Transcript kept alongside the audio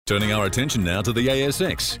Turning our attention now to the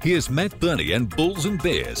ASX, here's Matt Burney and Bulls and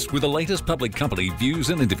Bears with the latest public company views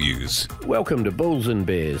and interviews. Welcome to Bulls and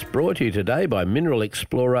Bears, brought to you today by mineral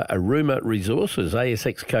explorer Aruma Resources,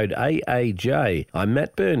 ASX code AAJ. I'm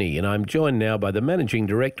Matt Burney and I'm joined now by the Managing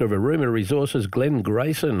Director of Aruma Resources, Glenn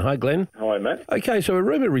Grayson. Hi Glenn. Hi Matt. Okay, so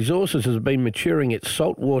Aruma Resources has been maturing its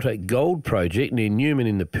saltwater gold project near Newman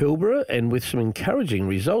in the Pilbara, and with some encouraging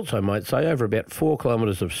results, I might say, over about 4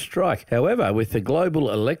 kilometres of strike. However, with the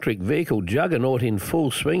global electric vehicle juggernaut in full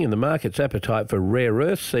swing and the market's appetite for rare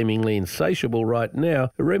earths seemingly insatiable right now,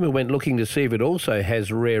 Aruma went looking to see if it also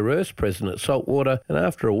has rare earths present at saltwater, and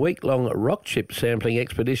after a week-long rock chip sampling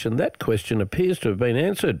expedition, that question appears to have been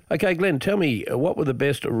answered. Okay, Glenn, tell me, what were the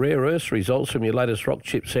best rare earths results from your latest rock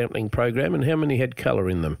chip sampling program, and how many had colour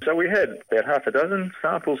in them? So we had about half a dozen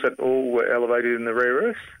samples that all were elevated in the rare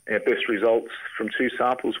earths. Our best results from 2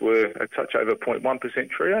 samples were a touch over 0.1%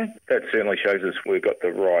 trio. That certainly shows us we've got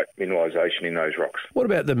the right mineralisation in those rocks. What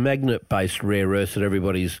about the magnet-based rare earths that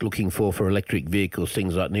everybody's looking for electric vehicles,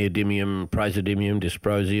 things like neodymium, praseodymium,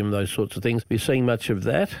 dysprosium, those sorts of things? Are you seeing much of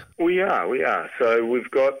that? We are. So we've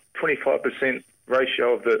got 25%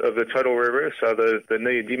 ratio of the total rare earths, so the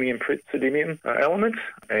neodymium, praseodymium elements,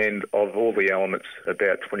 and of all the elements,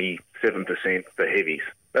 about 27% the heavies.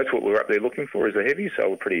 That's what we're up there looking for, is the heavies, so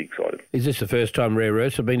we're pretty excited. Is this the first time rare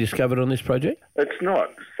earths have been discovered on this project? It's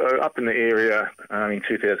not. So up in the area, in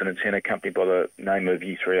 2010, a company by the name of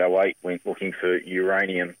U308 went looking for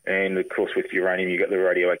uranium, and of course with uranium you got the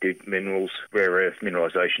radioactive minerals. Rare earth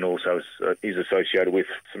mineralisation also is associated with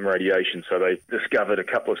some radiation, so they discovered a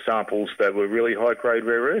couple of samples that were really high-grade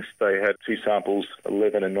rare earths. They had 2 samples,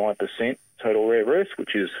 11 and 9% total rare earths,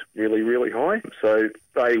 which is really, really high. So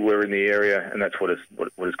they were in the area, and that's what has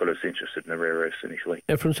got us interested in the rare earths initially.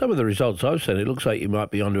 Now, from some of the results I've seen, it looks like you might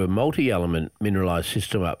be onto a multi-element mineralised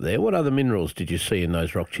system up there. What other minerals did you see in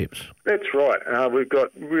those rock chips? That's right. We've got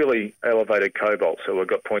really elevated cobalt. So we've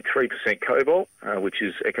got 0.3% cobalt, which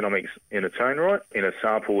is economics in its own right. In a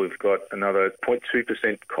sample, we've got another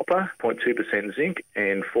 0.2% copper, 0.2% zinc,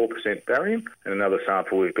 and 4% barium. In another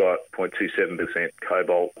sample, we've got 0.27%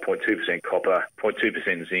 cobalt, 0.2% copper,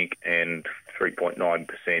 0.2% zinc, and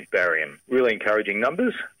 3.9% barium. Really encouraging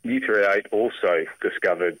numbers. U308 also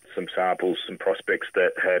discovered some samples, some prospects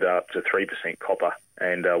that had up to 3% copper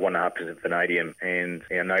and 1.5% vanadium. And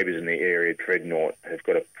our neighbours in the area, Dreadnought, have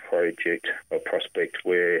got a project or prospect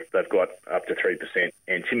where they've got up to 3%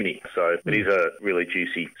 antimony. So it is a really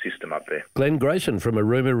juicy system up there. Glenn Grayson from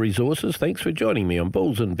Aruma Resources, thanks for joining me on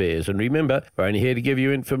Bulls and Bears. And remember, we're only here to give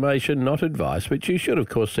you information, not advice, which you should, of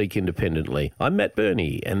course, seek independently. I'm Matt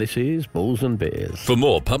Burney, and this is Bulls and Bears. For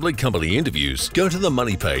more public company interviews, go to the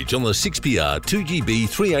Money page on the 6PR, 2GB,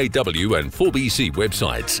 3AW and 4BC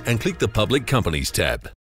websites and click the Public Companies tab.